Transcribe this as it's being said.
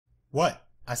What?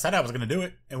 I said I was gonna do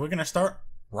it, and we're gonna start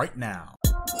right now.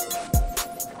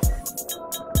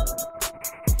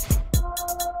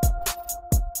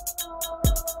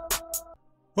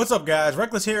 What's up guys,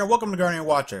 Reckless here and welcome to Guardian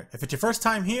Watcher. If it's your first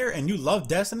time here and you love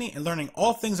Destiny and learning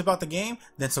all things about the game,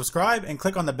 then subscribe and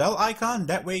click on the bell icon,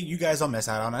 that way you guys don't miss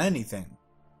out on anything.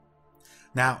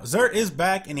 Now, Xur is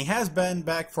back and he has been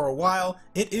back for a while.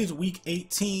 It is week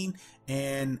 18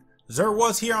 and Xur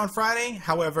was here on Friday,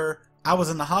 however, I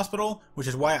was in the hospital, which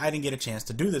is why I didn't get a chance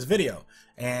to do this video.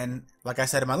 And like I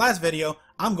said in my last video,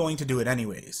 I'm going to do it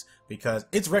anyways, because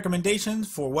it's recommendations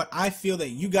for what I feel that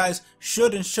you guys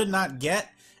should and should not get.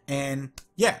 And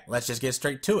yeah, let's just get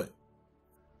straight to it.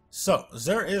 So,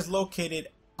 Xur is located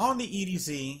on the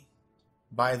EDZ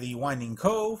by the Winding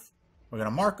Cove. We're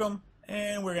going to mark them,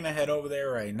 and we're going to head over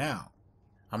there right now.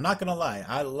 I'm not going to lie,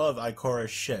 I love Ikora's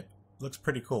ship. Looks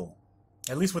pretty cool.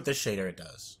 At least with this shader it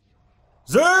does.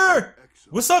 Xur!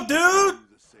 What's up, dude?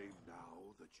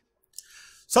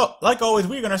 So, like always,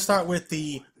 we're going to start with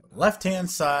the left-hand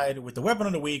side with the weapon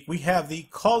of the week. We have the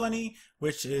Colony,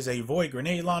 which is a void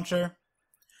grenade launcher.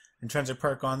 Intrinsic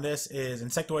perk on this is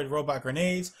insectoid robot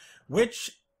grenades,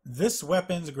 which this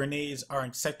weapon's grenades are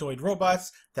insectoid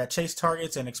robots that chase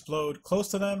targets and explode close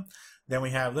to them. Then we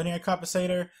have linear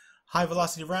compensator, high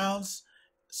velocity rounds,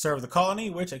 serve the colony,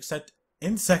 which accept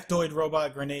insectoid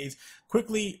robot grenades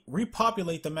quickly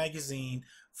repopulate the magazine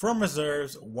from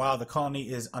reserves while the colony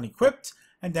is unequipped.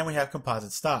 And then we have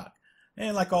composite stock.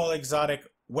 And like all exotic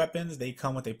weapons, they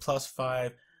come with a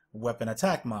 +5 weapon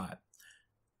attack mod.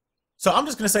 So I'm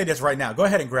just going to say this right now. Go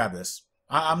ahead and grab this.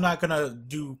 I'm not going to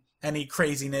do any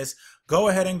craziness. Go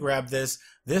ahead and grab this.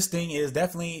 This thing is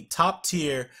definitely top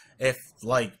tier, if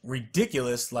like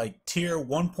ridiculous, like tier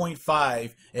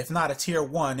 1.5, if not a tier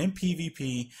 1 in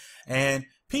PvP. And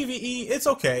PvE, it's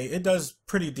okay. It does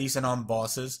pretty decent on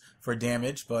bosses for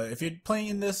damage. But if you're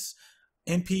playing this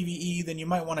in PvE, then you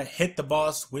might want to hit the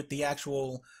boss with the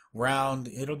actual round.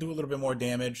 It'll do a little bit more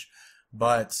damage.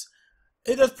 But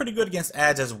it does pretty good against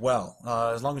ads as well,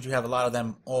 as long as you have a lot of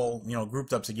them all,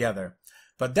 grouped up together.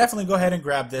 But definitely go ahead and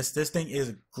grab this. This thing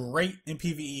is great in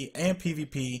PvE and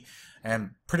PvP,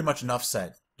 and pretty much enough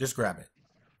said. Just grab it.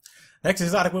 Next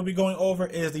exotic we'll be going over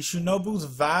is the Shinobu's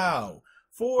Vow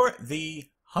for the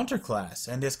Hunter class,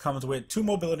 and this comes with 2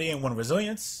 mobility and 1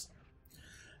 resilience.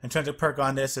 Intrinsic perk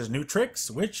on this is New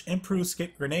Tricks, which improves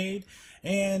skip grenade,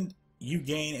 and you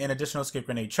gain an additional skip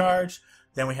grenade charge.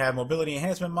 Then we have mobility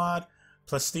enhancement mod,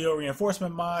 plus steel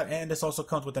reinforcement mod, and this also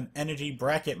comes with an energy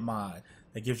bracket mod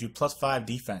that gives you +5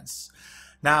 defense.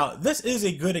 Now, this is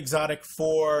a good exotic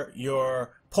for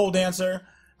your pole dancer.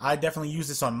 I definitely use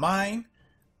this on mine.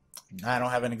 I don't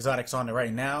have any exotics on it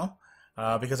right now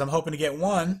because I'm hoping to get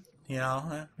one.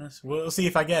 We'll see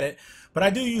if I get it. But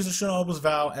I do use the Shinobu's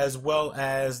Vow as well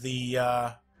as the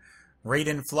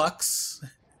Raiden Flux,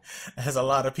 as a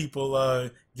lot of people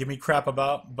give me crap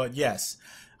about. But yes,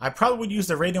 I probably would use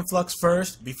the Raiden Flux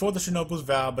first before the Shinobu's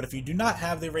Vow, but if you do not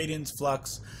have the Raiden's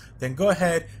Flux, then go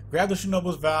ahead, grab the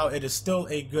Shinobu's Vow. It is still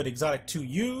a good exotic to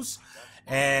use,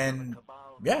 and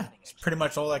yeah, it's pretty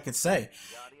much all I can say.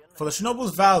 For the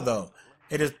Shinobu's Vow though,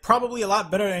 it is probably a lot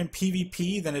better in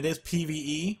PvP than it is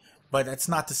PvE, but that's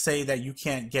not to say that you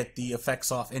can't get the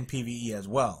effects off in PvE as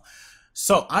well.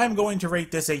 So I'm going to rate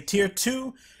this a tier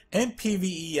 2 in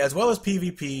PvE as well as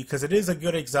PvP because it is a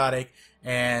good exotic,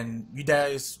 and you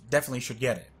guys definitely should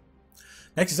get it.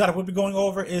 Next exotic we'll be going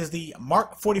over is the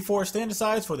Mark 44 standard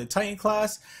size for the Titan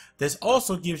class. This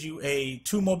also gives you a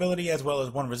 2 mobility as well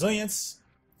as 1 resilience.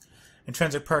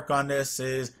 Intrinsic perk on this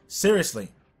is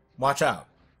Seriously, Watch Out,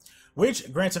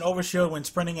 which grants an overshield when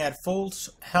sprinting at full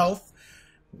health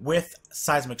with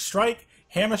Seismic Strike,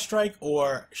 Hammer Strike,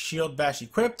 or Shield Bash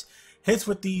equipped. Hits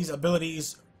with these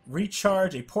abilities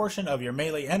recharge a portion of your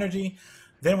melee energy.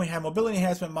 Then we have mobility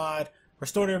enhancement mod,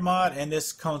 restorative mod, and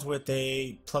this comes with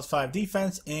a +5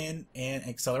 defense and an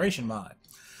acceleration mod.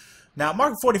 Now,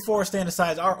 Mark 44 standard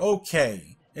size are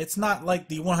okay. It's not like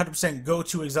the 100%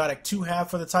 go-to exotic to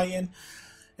have for the Titan.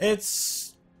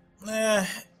 It's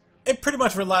it pretty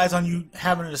much relies on you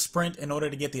having to sprint in order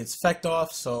to get the effect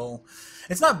off, so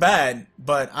it's not bad,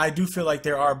 but I do feel like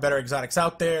there are better exotics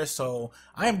out there, so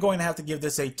I am going to have to give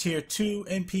this a tier 2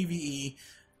 in PvE.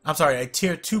 I'm sorry, a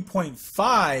tier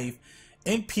 2.5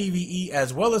 in PvE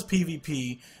as well as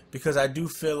PvP, because I do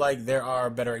feel like there are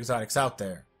better exotics out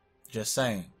there. Just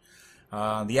saying.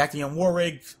 The Acheon War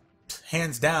Rig,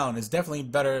 hands down, is definitely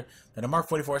better than the Mark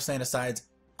 44 standard size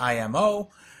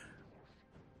IMO,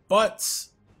 but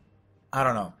I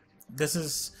don't know.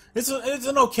 It's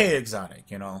an okay exotic,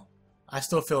 I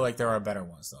still feel like there are better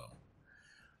ones though.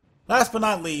 Last but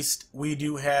not least, we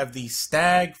do have the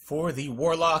Stag for the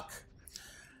Warlock.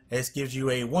 This gives you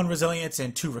a 1 resilience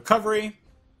and 2 recovery.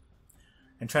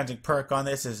 Intrinsic perk on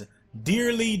this is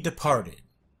Dearly Departed.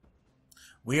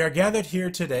 We are gathered here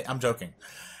today. I'm joking.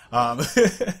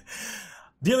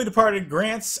 Dearly Departed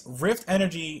grants Rift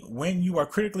Energy when you are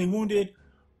critically wounded.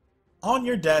 On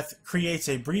your death, creates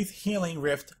a brief healing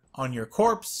rift on your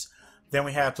corpse. Then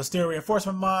we have Posterior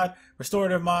Reinforcement mod,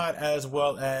 Restorative mod, as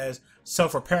well as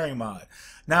Self-Repairing mod.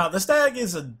 Now, the Stag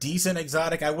is a decent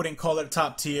exotic. I wouldn't call it a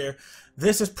top tier.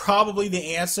 This is probably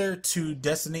the answer to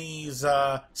Destiny's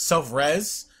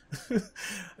self-res,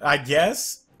 I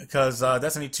guess, because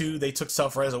Destiny 2, they took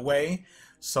self-res away.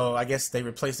 So I guess they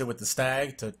replaced it with the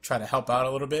Stag to try to help out a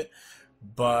little bit.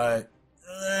 But,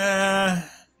 nah,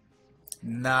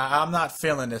 I'm not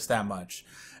feeling this that much.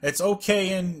 It's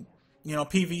okay in, you know,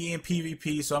 PvE and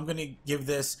PvP, so I'm going to give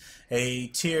this a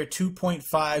tier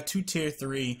 2.5 to tier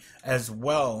 3 as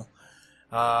well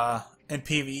in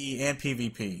PvE and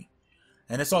PvP.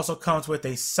 And this also comes with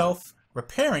a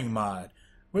self-repairing mod,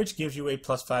 which gives you a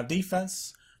 +5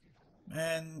 defense.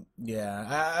 And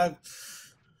yeah, I'm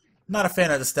not a fan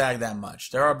of the Stag that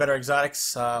much. There are better exotics.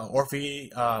 Sorry,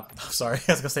 I was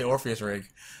going to say Orpheus Rig.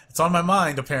 It's on my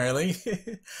mind, apparently.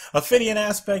 Ophidian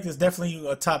Aspect is definitely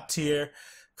a top tier.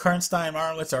 Kernstein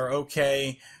Armlets are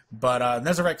okay, but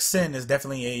Nezarec Sin is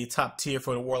definitely a top tier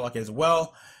for the Warlock as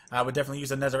well. I would definitely use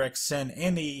the Nezarec Sin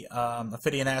and the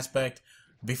Ophidian Aspect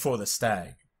before the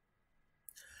Stag.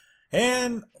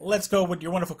 And let's go with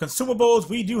your wonderful consumables.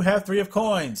 We do have 3 of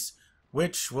coins,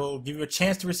 which will give you a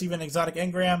chance to receive an exotic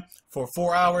engram for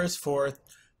 4 hours for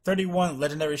 31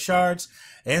 legendary shards.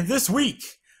 And this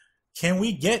week, can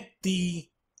we get the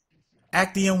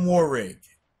Actium War Rig?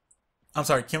 I'm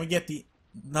sorry, can we get the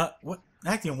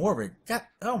Actium War Rig? God,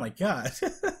 oh my god.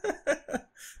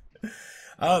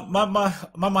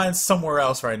 My mind's somewhere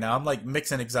else right now. I'm like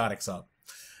mixing exotics up.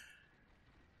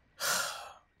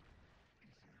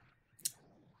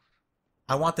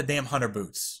 I want the damn hunter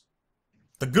boots.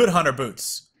 The good hunter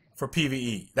boots for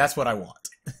PvE. That's what I want.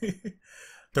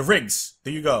 The rigs.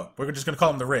 There you go. We're just going to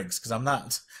call them the rigs because I'm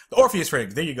not. The Orpheus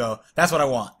rig. There you go. That's what I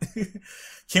want.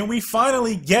 Can we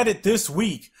finally get it this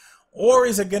week? Or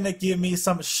is it going to give me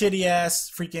some shitty ass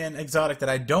freaking exotic that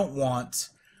I don't want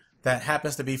that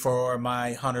happens to be for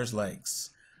my hunter's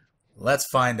legs? Let's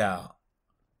find out.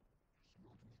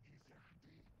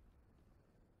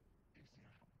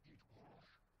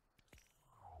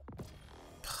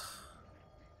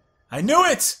 I knew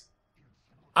it!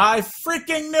 I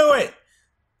freaking knew it!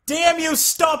 Damn you,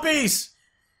 Stumpies!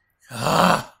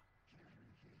 Ah.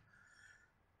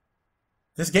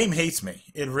 This game hates me.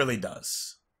 It really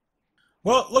does.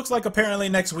 Well, it looks like apparently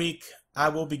next week I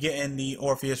will be getting the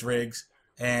Orpheus rigs,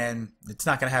 and it's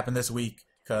not going to happen this week,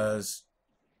 because,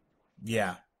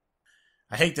 yeah.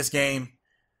 I hate this game.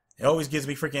 It always gives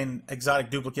me freaking exotic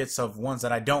duplicates of ones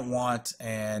that I don't want,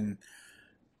 and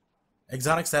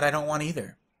exotics that I don't want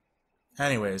either.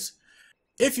 Anyways,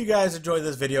 if you guys enjoyed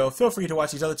this video, feel free to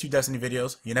watch these other 2 Destiny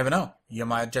videos. You never know. You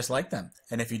might just like them.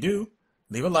 And if you do,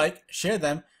 leave a like, share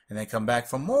them, and then come back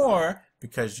for more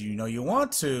because you know you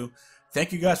want to.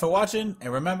 Thank you guys for watching,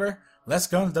 and remember, less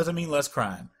guns doesn't mean less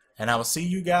crime. And I will see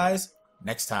you guys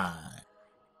next time.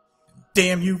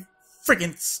 Damn you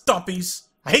freaking Stumpies.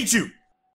 I hate you!